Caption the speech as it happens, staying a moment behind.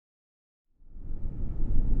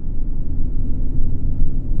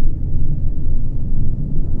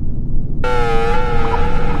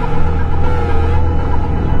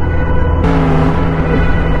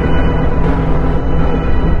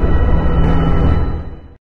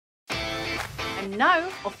know,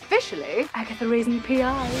 officially, Agatha raising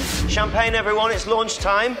PIs. Champagne, everyone, it's launch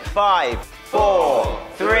time. 5, 4,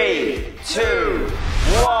 3, 2,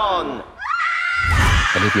 1.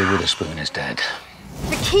 Olivia Witherspoon is dead.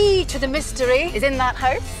 The key to the mystery is in that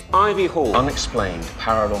house. Ivy Hall. Unexplained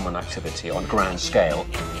paranormal activity on grand scale.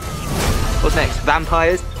 What's next?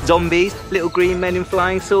 Vampires? Zombies? Little green men in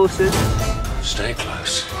flying saucers? Stay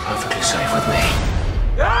close. Perfectly safe with me.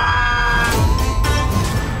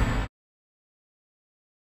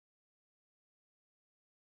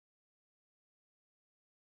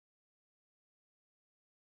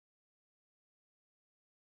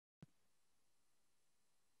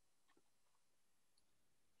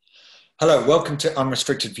 Hello, welcome to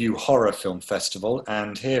Unrestricted View Horror Film Festival,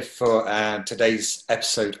 and here for today's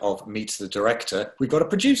episode of Meet the Director, we've got a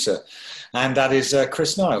producer, and that is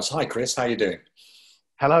Chris Nials. Hi Chris, how are you doing?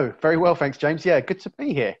 Hello, very well, thanks James. Yeah, good to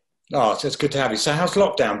be here. Oh, it's good to have you. So how's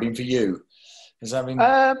lockdown been for you? Has that been...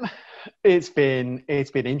 It's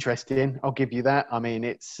been interesting, I'll give you that. I mean,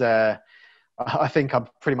 it's... I think I'm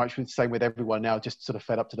pretty much the same with everyone now, just sort of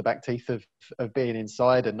fed up to the back teeth of being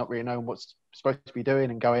inside and not really knowing what's supposed to be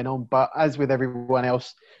doing and going on. But as with everyone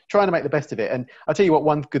else, trying to make the best of it. And I'll tell you what,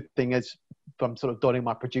 one good thing is, I'm sort of donning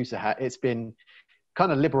my producer hat, it's been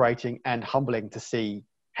kind of liberating and humbling to see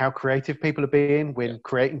how creative people are being when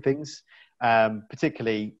creating things,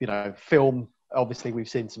 particularly, you know, film. Obviously, we've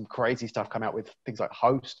seen some crazy stuff come out with things like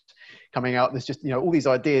Host coming out. There's just, you know, all these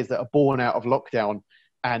ideas that are born out of lockdown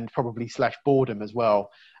and probably / boredom as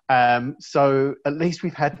well. So at least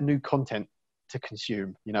we've had new content to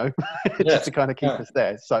consume, you know, just to kind of keep us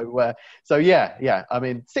there. So yeah. I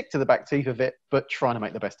mean, sick to the back teeth of it, but trying to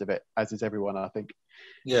make the best of it, as is everyone, I think.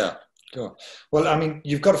 Yeah, cool. Well, I mean,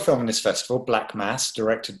 you've got a film in this festival, Black Mass,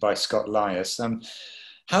 directed by Scott Lias.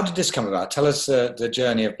 How did this come about? Tell us the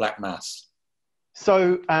journey of Black Mass.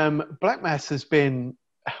 So Black Mass has been...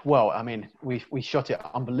 Well, I mean, we shot it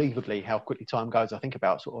unbelievably how quickly time goes. I think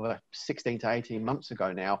about sort of 16 to 18 months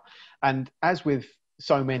ago now. And as with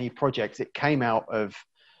so many projects, it came out of,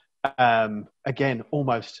 again,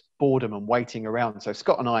 almost boredom and waiting around. So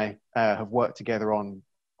Scott and I have worked together on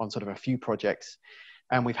sort of a few projects.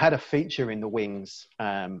 And we've had a feature in the wings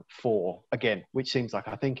for, again, which seems like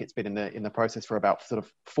I think it's been in the process for about sort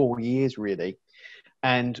of 4 years, really.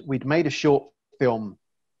 And we'd made a short film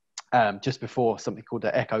just before, something called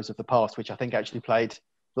The Echoes of the Past, which I think actually played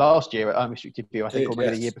last year at Unrestricted View, I think, or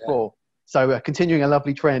maybe the year before. So continuing a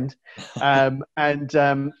lovely trend. And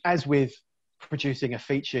as with producing a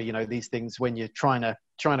feature, you know, these things, when you're trying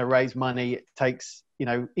to raise money, it takes, you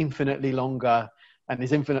know, infinitely longer and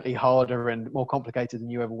is infinitely harder and more complicated than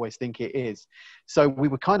you ever always think it is. So we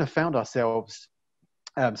were kind of found ourselves,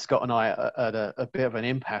 Scott and I, at a bit of an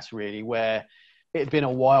impasse, really, where it had been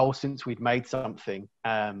a while since we'd made something,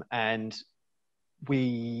 and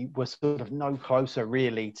we were sort of no closer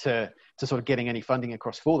really to sort of getting any funding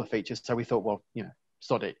across for the features. So we thought, well, you know,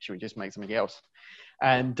 sod it, should we just make something else?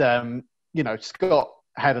 And, you know, Scott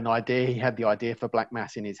had an idea. He had the idea for Black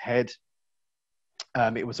Mass in his head.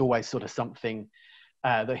 It was always sort of something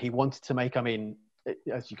that he wanted to make. I mean,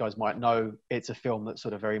 as you guys might know, it's a film that's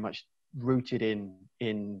sort of very much rooted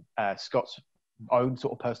in Scott's own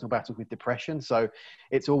sort of personal battles with depression. So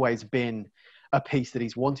it's always been a piece that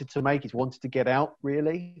he's wanted to make, he's wanted to get out,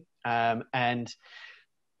 really. And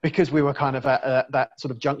because we were kind of at that sort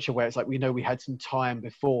of juncture where it's like, we know we had some time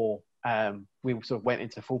before we sort of went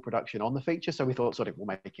into full production on the feature, so we thought sort of we'll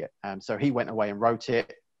make it. So he went away and wrote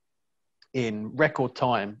it in record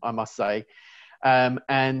time, I must say.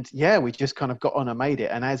 And yeah, we just kind of got on and made it.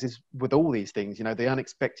 And as is with all these things, you know, the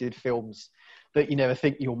unexpected films that you never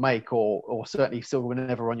think you'll make, or certainly sort of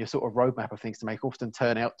whenever on your sort of roadmap of things to make, often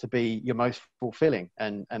turn out to be your most fulfilling.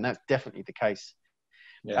 And that's definitely the case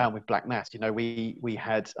with Black Mass. You know, we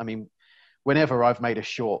had, I mean, whenever I've made a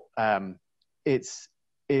short, it's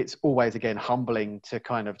always, again, humbling to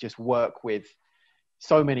kind of just work with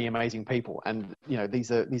so many amazing people. And, you know,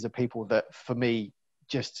 these are people that for me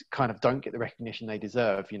just kind of don't get the recognition they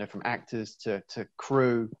deserve, you know, from actors to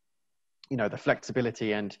crew, you know, the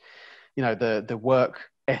flexibility and, you know, the work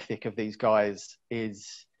ethic of these guys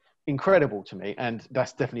is incredible to me. And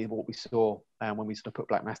that's definitely what we saw when we sort of put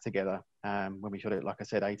Black Mass together, when we shot it, like I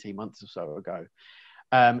said, 18 months or so ago.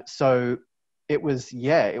 So it was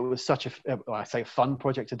such I say fun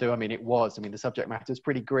project to do. I mean, it was. I mean, the subject matter is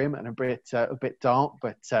pretty grim and a bit dark,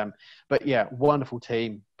 but yeah, wonderful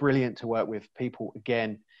team, brilliant to work with. People,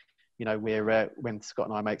 again, you know, we're when Scott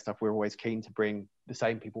and I make stuff, we're always keen to bring the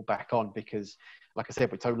same people back on because, like I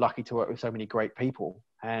said, we're so lucky to work with so many great people.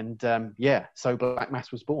 And so Black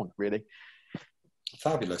Mass was born, really.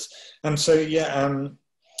 Fabulous. And so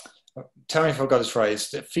Tell me if I've got this right. Is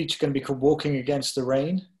the feature going to be called Walking Against the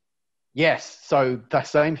Rain? Yes, so the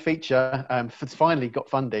same feature has finally got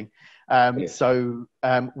funding.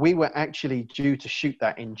 We were actually due to shoot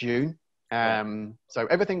that in June. So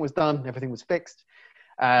everything was done, everything was fixed.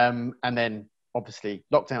 And then obviously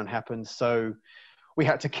lockdown happened. So we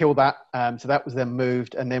had to kill that. So that was then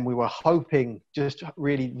moved. And then we were hoping, just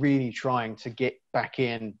really, really trying to get back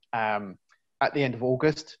in at the end of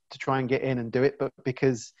August to try and get in and do it. But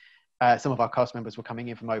because some of our cast members were coming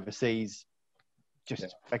in from overseas,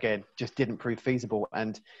 again, just didn't prove feasible.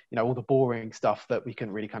 And, you know, all the boring stuff that we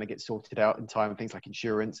couldn't really kind of get sorted out in time, things like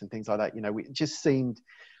insurance and things like that, you know, it just seemed,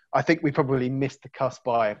 I think we probably missed the cusp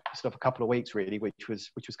by sort of a couple of weeks really, which was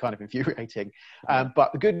kind of infuriating.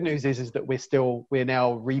 But the good news is that we're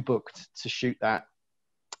now rebooked to shoot that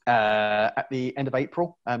at the end of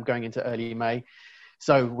April, going into early May.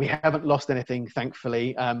 So we haven't lost anything,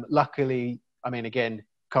 thankfully. Luckily, I mean, again,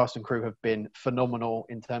 cast and crew have been phenomenal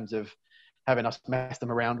in terms of having us mess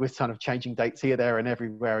them around with kind of changing dates here, there and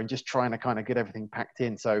everywhere and just trying to kind of get everything packed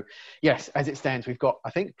in. So yes, as it stands, we've got, I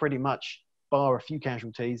think, pretty much bar a few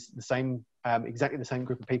casualties, the same, exactly the same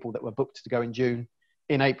group of people that were booked to go in June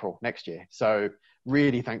in April next year. So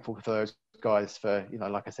really thankful for those guys for, you know,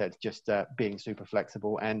 like I said, just being super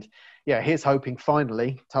flexible. And yeah, here's hoping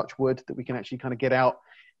finally, touch wood, that we can actually kind of get out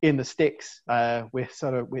in the sticks.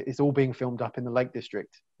 It's all being filmed up in the Lake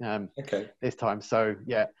District this time. So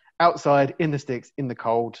yeah, outside, in the sticks, in the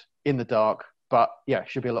cold, in the dark. But yeah,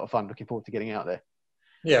 should be a lot of fun. Looking forward to getting out there.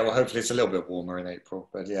 Yeah, well, hopefully it's a little bit warmer in April,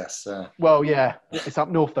 but yes. Well, yeah, it's up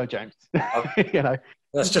north though, James. You know,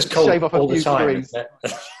 that's just cold shave off all a few the time. degrees.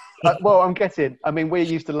 Well, I'm guessing. I mean, we're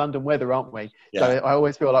used to London weather, aren't we? Yeah. So I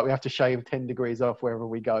always feel like we have to shave 10 degrees off wherever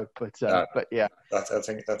we go. But yeah, I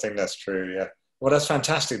think that's true. Yeah. Well, that's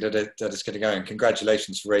fantastic that it's getting going.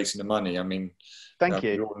 Congratulations for raising the money. I mean, thank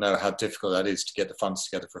you. We all know how difficult that is to get the funds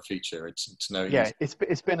together for a feature. It's no easy. Yeah, it's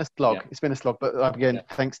been a slog. Yeah. It's been a slog. But again,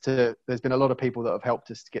 thanks to, there's been a lot of people that have helped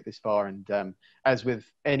us to get this far. And as with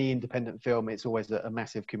any independent film, it's always a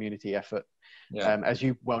massive community effort. Yeah. As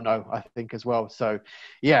you well know, I think as well. So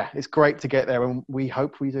yeah, it's great to get there, and we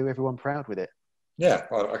hope we do everyone proud with it. Yeah,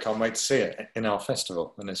 well, I can't wait to see it in our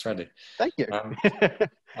festival when it's ready. Thank you.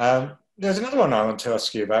 There's another one I want to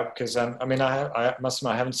ask you about because I mean, I must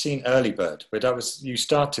admit I haven't seen Early Bird, but you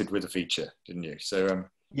started with a feature, didn't you? So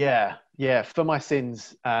yeah. For my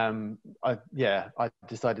sins, I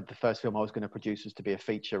decided the first film I was going to produce was to be a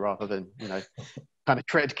feature rather than, you know, kind of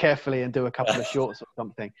tread carefully and do a couple of shorts or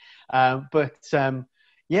something.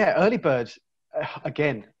 Early Bird,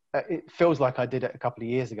 again, it feels like I did it a couple of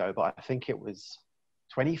years ago, but I think it was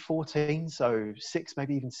 2014, so 6,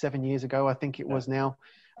 maybe even 7 years ago, I think it was now.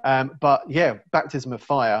 But yeah, baptism of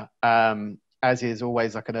fire, as is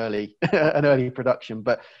always like an early production.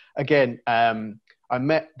 But again, I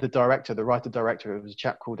met the writer-director. It was a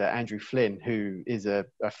chap called Andrew Flynn, who is a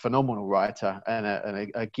phenomenal writer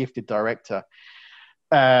and a gifted director.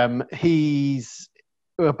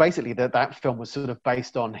 Basically that film was sort of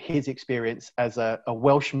based on his experience as a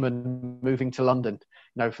Welshman moving to London,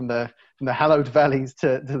 you know, from the hallowed valleys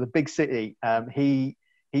to the big city.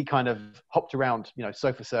 He kind of hopped around, you know,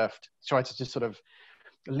 sofa surfed, tried to just sort of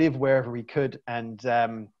live wherever he could. And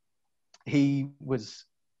he was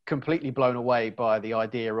completely blown away by the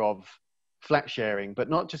idea of flat sharing, but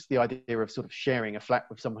not just the idea of sort of sharing a flat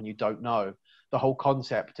with someone you don't know. The whole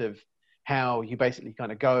concept of how you basically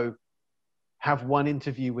kind of go, have one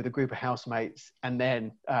interview with a group of housemates and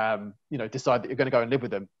then, you know, decide that you're going to go and live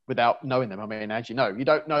with them without knowing them. I mean, as you know, you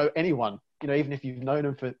don't know anyone, you know, even if you've known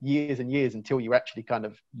them for years and years until you actually kind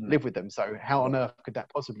of live with them. So how on earth could that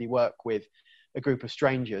possibly work with a group of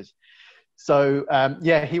strangers? So,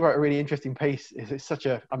 he wrote a really interesting piece. It's such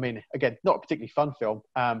a, I mean, again, not a particularly fun film,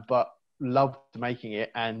 but loved making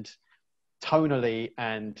it, and tonally,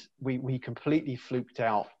 and we completely fluked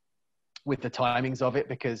out with the timings of it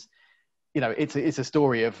because, you know, it's a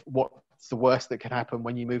story of what's the worst that can happen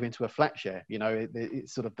when you move into a flat share. You know,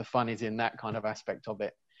 it's sort of, the fun is in that kind of aspect of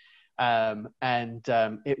it.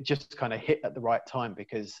 It just kind of hit at the right time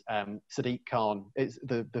because Sadiq Khan,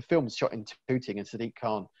 the film's shot in Tooting, and Sadiq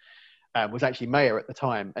Khan was actually mayor at the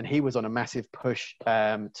time, and he was on a massive push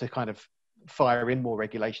to kind of fire in more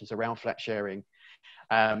regulations around flat sharing.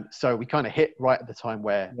 So we kind of hit right at the time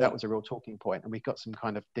where that was a real talking point, and we got some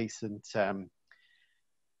kind of decent sort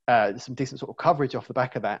of coverage off the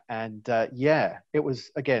back of that. And it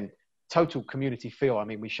was, again, total community feel. I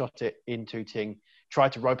mean, we shot it in Tooting,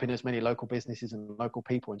 tried to rope in as many local businesses and local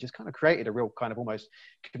people, and just kind of created a real kind of almost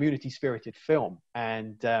community spirited film.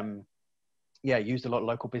 And used a lot of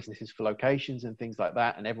local businesses for locations and things like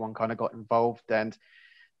that, and everyone kind of got involved. And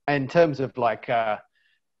in terms of like a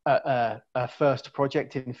first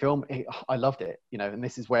project in film, I loved it, you know. And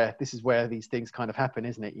this is where these things kind of happen,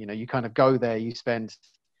 isn't it? You know, you kind of go there, you spend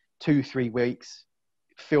 2-3 weeks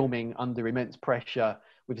filming under immense pressure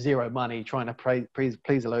with zero money, trying to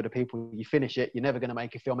please a load of people. You finish it, you're never going to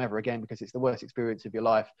make a film ever again because it's the worst experience of your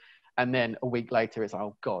life. And then a week later, it's like,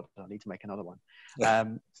 oh God, I need to make another one.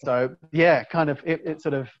 So yeah, kind of it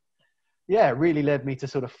sort of, yeah, really led me to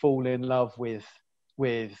sort of fall in love with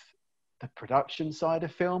the production side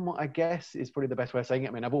of film, I guess, is probably the best way of saying it.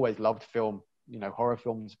 I mean, I've always loved film, you know, horror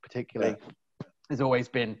films particularly. Yeah. Has always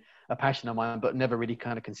been a passion of mine, but never really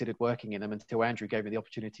kind of considered working in them until Andrew gave me the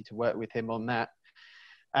opportunity to work with him on that.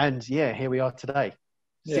 And yeah, here we are today,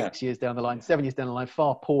 6 years down the line, 7 years down the line,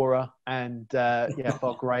 far poorer and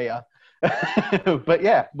far greyer. But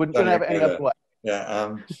yeah, wouldn't have it any other way.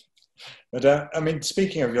 Yeah. But I mean,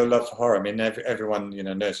 speaking of your love for horror, I mean, everyone, you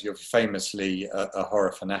know, knows you're famously a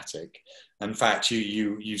horror fanatic. In fact,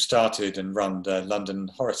 you started and run the London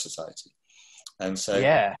Horror Society. And so,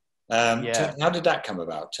 how did that come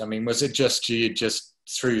about? I mean, was it just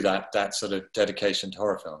through that sort of dedication to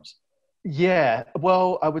horror films? Yeah,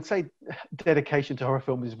 well, I would say dedication to horror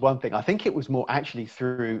film is one thing. I think it was more actually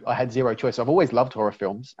through, I had zero choice. I've always loved horror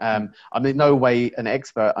films. I'm in no way an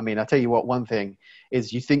expert. I mean, I'll tell you what, one thing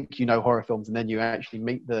is you think you know horror films and then you actually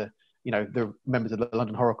meet the members of the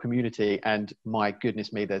London horror community. And my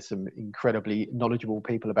goodness me, there's some incredibly knowledgeable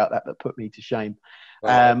people about that put me to shame.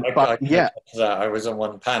 Well, I was on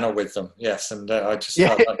one panel with them, yes, and I just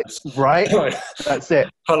felt like it was, right. That's it.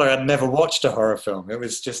 Felt like I'd never watched a horror film. It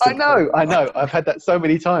was just. I know. I've had that so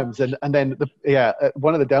many times, and then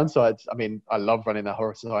one of the downsides. I mean, I love running a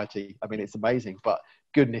horror society. I mean, it's amazing, but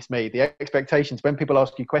goodness me, the expectations when people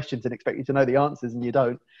ask you questions and expect you to know the answers and you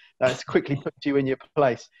don't, that's quickly puts you in your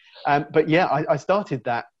place. But yeah, I started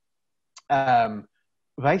that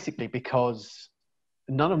basically because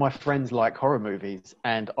none of my friends like horror movies,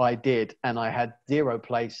 and I did, and I had zero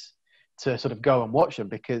place to sort of go and watch them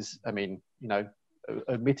because, I mean, you know,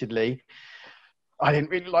 admittedly, I didn't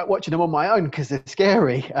really like watching them on my own because they're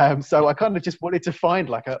scary. So I kind of just wanted to find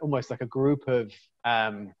almost like a group of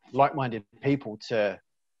like-minded people to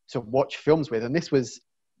watch films with, and this was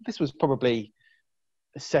probably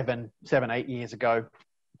 7-8 years ago.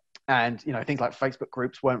 And, you know, things like Facebook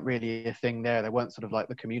groups weren't really a thing there. They weren't sort of like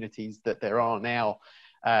the communities that there are now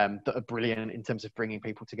that are brilliant in terms of bringing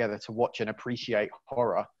people together to watch and appreciate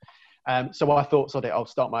horror. So I thought, I'll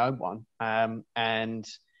start my own one. And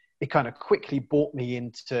it kind of quickly brought me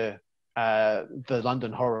into the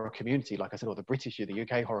London horror community, like I said, or the British or the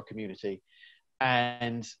UK horror community.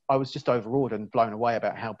 And I was just overawed and blown away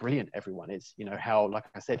about how brilliant everyone is. You know, how, like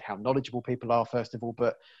I said, how knowledgeable people are, first of all,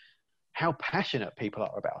 but how passionate people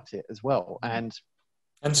are about it as well. And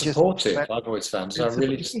supportive, I've always found. So they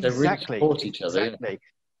really support each other. Exactly.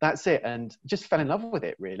 That's it. And just fell in love with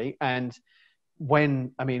it, really. And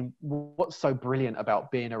what's so brilliant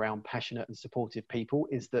about being around passionate and supportive people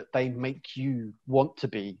is that they make you want to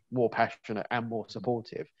be more passionate and more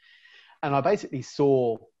supportive. And I basically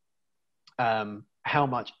saw how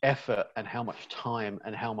much effort and how much time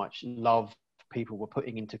and how much love people were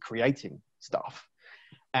putting into creating stuff.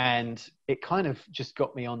 And it kind of just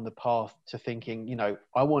got me on the path to thinking, you know,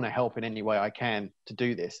 I want to help in any way I can to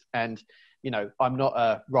do this. And, you know, I'm not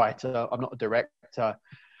a writer, I'm not a director,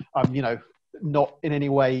 I'm, you know, not in any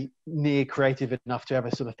way near creative enough to ever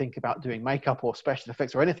sort of think about doing makeup or special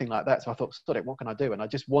effects or anything like that. So I thought, what can I do? And I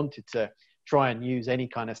just wanted to try and use any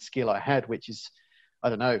kind of skill I had, which is, I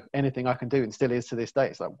don't know, anything I can do, and still is to this day.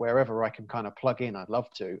 It's like wherever I can kind of plug in, I'd love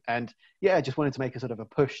to. And yeah, I just wanted to make a sort of a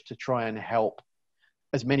push to try and help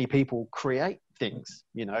as many people create things,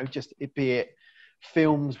 you know, just be it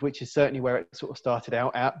films, which is certainly where it sort of started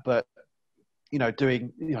out at, but, you know,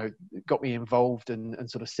 got me involved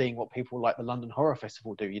and sort of seeing what people like the London Horror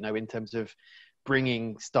Festival do, you know, in terms of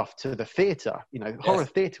bringing stuff to the theatre. You know, horror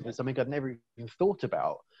theatre was something I'd never even thought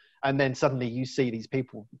about. And then suddenly you see these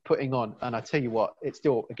people putting on, and I tell you what, it's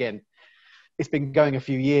still, again, it's been going a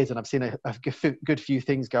few years and I've seen a good few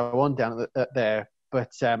things go on down there.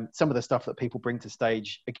 But some of the stuff that people bring to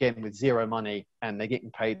stage, again, with zero money and they're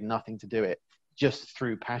getting paid nothing to do it, just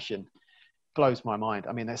through passion, blows my mind.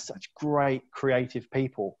 I mean, there's such great creative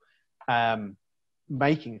people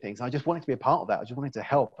making things. I just wanted to be a part of that. I just wanted to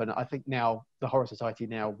help. And I think now, the Horror Society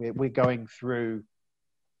now, we're going through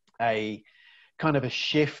a kind of a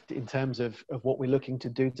shift in terms of what we're looking to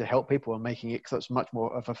do to help people and making it such much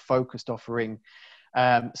more of a focused offering.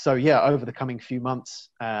 So yeah, over the coming few months,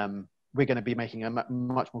 we're going to be making a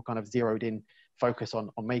much more kind of zeroed in focus on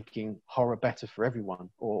making horror better for everyone,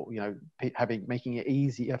 or making it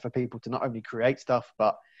easier for people to not only create stuff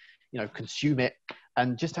but consume it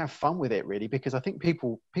and just have fun with it, really, because I think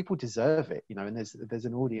people deserve it, and there's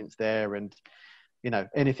an audience there, and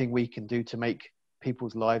anything we can do to make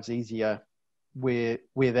people's lives easier, we're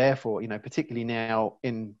there for, particularly now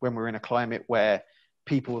when we're in a climate where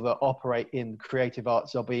people that operate in creative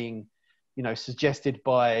arts are being suggested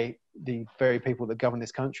by the very people that govern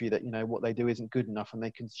this country that what they do isn't good enough, and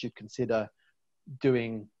they should consider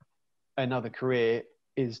doing another career,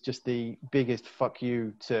 is just the biggest fuck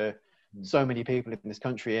you to so many people in this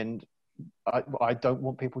country. And I don't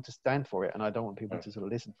want people to stand for it, and I don't want people to sort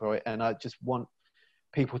of listen for it, and I just want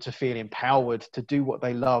people to feel empowered to do what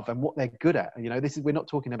they love and what they're good at. We're not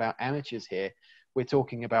talking about amateurs here. We're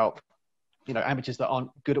talking about amateurs that aren't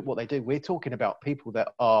good at what they do. We're talking about people that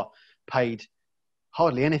are paid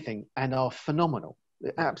hardly anything and are phenomenal.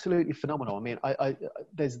 They're absolutely phenomenal. I mean,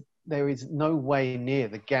 there is no way near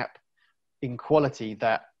the gap in quality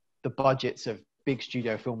that the budgets of big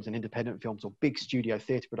studio films and independent films, or big studio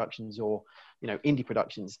theatre productions, or indie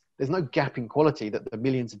productions, there's no gap in quality that the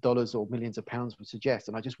millions of dollars or millions of pounds would suggest.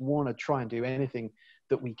 And I just want to try and do anything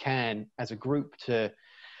that we can as a group to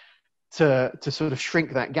sort of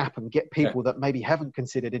shrink that gap and get people that maybe haven't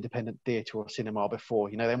considered independent theatre or cinema before.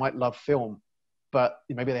 They might love film, but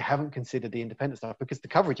maybe they haven't considered the independent stuff because the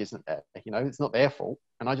coverage isn't there. It's not their fault.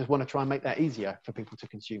 And I just want to try and make that easier for people to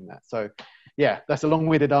consume that. So yeah, that's a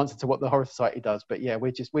long-winded answer to what the Horror Society does. But yeah,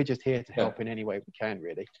 we're just here to help in any way we can,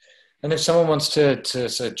 really. And if someone wants to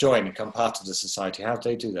sort of join and become part of the society, how do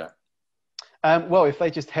they do that? Well, if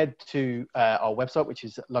they just head to our website, which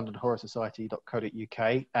is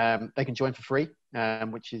londonhorrorsociety.co.uk, they can join for free,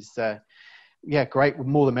 which is, great.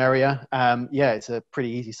 More the merrier. It's a pretty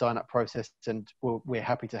easy sign-up process, and we're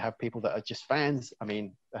happy to have people that are just fans. I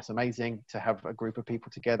mean, that's amazing to have a group of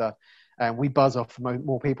people together. And we buzz off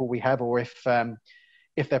more people we have, or if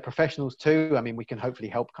they're professionals too, I mean, we can hopefully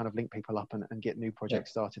help kind of link people up and get new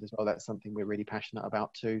projects started as well. That's something we're really passionate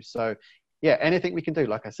about too. So yeah, anything we can do.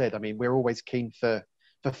 Like I said, I mean, we're always keen for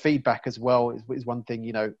feedback as well. Is one thing,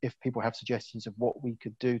 if people have suggestions of what we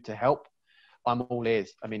could do to help, I'm all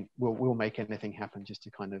ears. I mean, we'll make anything happen just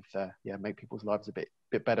to kind of make people's lives a bit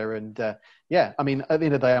better. And I mean, at the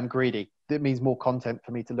end of the day, I'm greedy. It means more content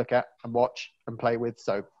for me to look at and watch and play with.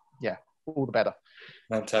 So yeah, all the better.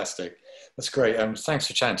 Fantastic. That's great. Thanks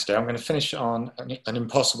for chatting today. I'm going to finish on an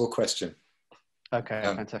impossible question. Okay,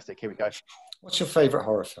 fantastic. Here we go. What's your favourite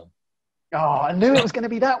horror film? Oh, I knew it was going to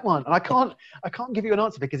be that one. And I can't give you an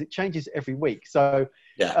answer because it changes every week. So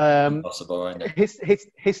impossible, I know.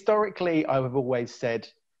 Historically, I have always said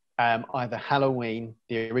either Halloween,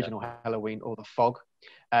 the original Halloween, or The Fog,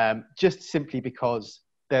 just simply because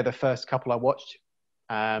they're the first couple I watched.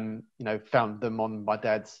 Found them on my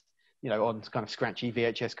dad's, on kind of scratchy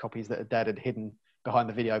VHS copies that Dad had hidden behind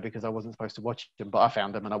the video because I wasn't supposed to watch them, but I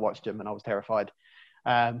found them and I watched them and I was terrified.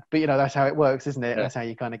 But that's how it works, isn't it? That's how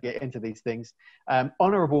you kind of get into these things.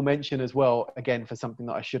 Honorable mention as well, again, for something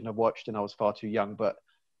that I shouldn't have watched and I was far too young, but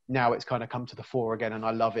now it's kind of come to the fore again and I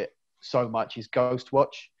love it so much, is Ghost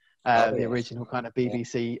Watch, the original kind of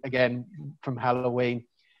BBC, again, from Halloween.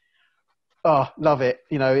 Oh, love it.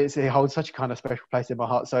 It holds such a kind of special place in my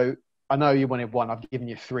heart. So I know you wanted one. I've given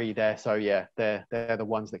you three there. So yeah, they're the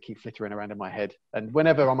ones that keep flittering around in my head. And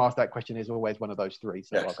whenever I'm asked that question, is always one of those three.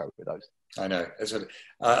 So I'll go with those. I know.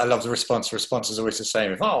 I love the response. The response is always the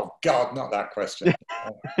same. Oh God, not that question.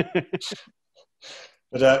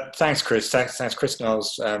 But thanks, Chris. Thanks, Chris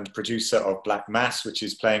Nials, producer of Black Mass, which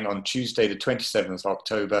is playing on Tuesday, the 27th of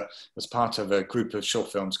October, as part of a group of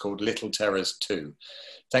short films called Little Terrors 2.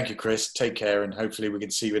 Thank you, Chris. Take care, and hopefully we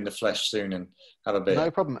can see you in the flesh soon and have a beer.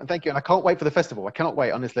 No problem. Thank you. And I can't wait for the festival. I cannot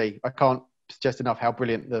wait, honestly. I can't suggest enough how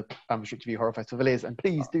brilliant the Unrestricted View Horror Festival is. And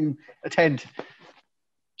please do attend.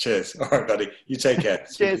 Cheers. All right, buddy. You take care.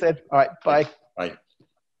 Cheers, Ed. All right. Bye. Bye.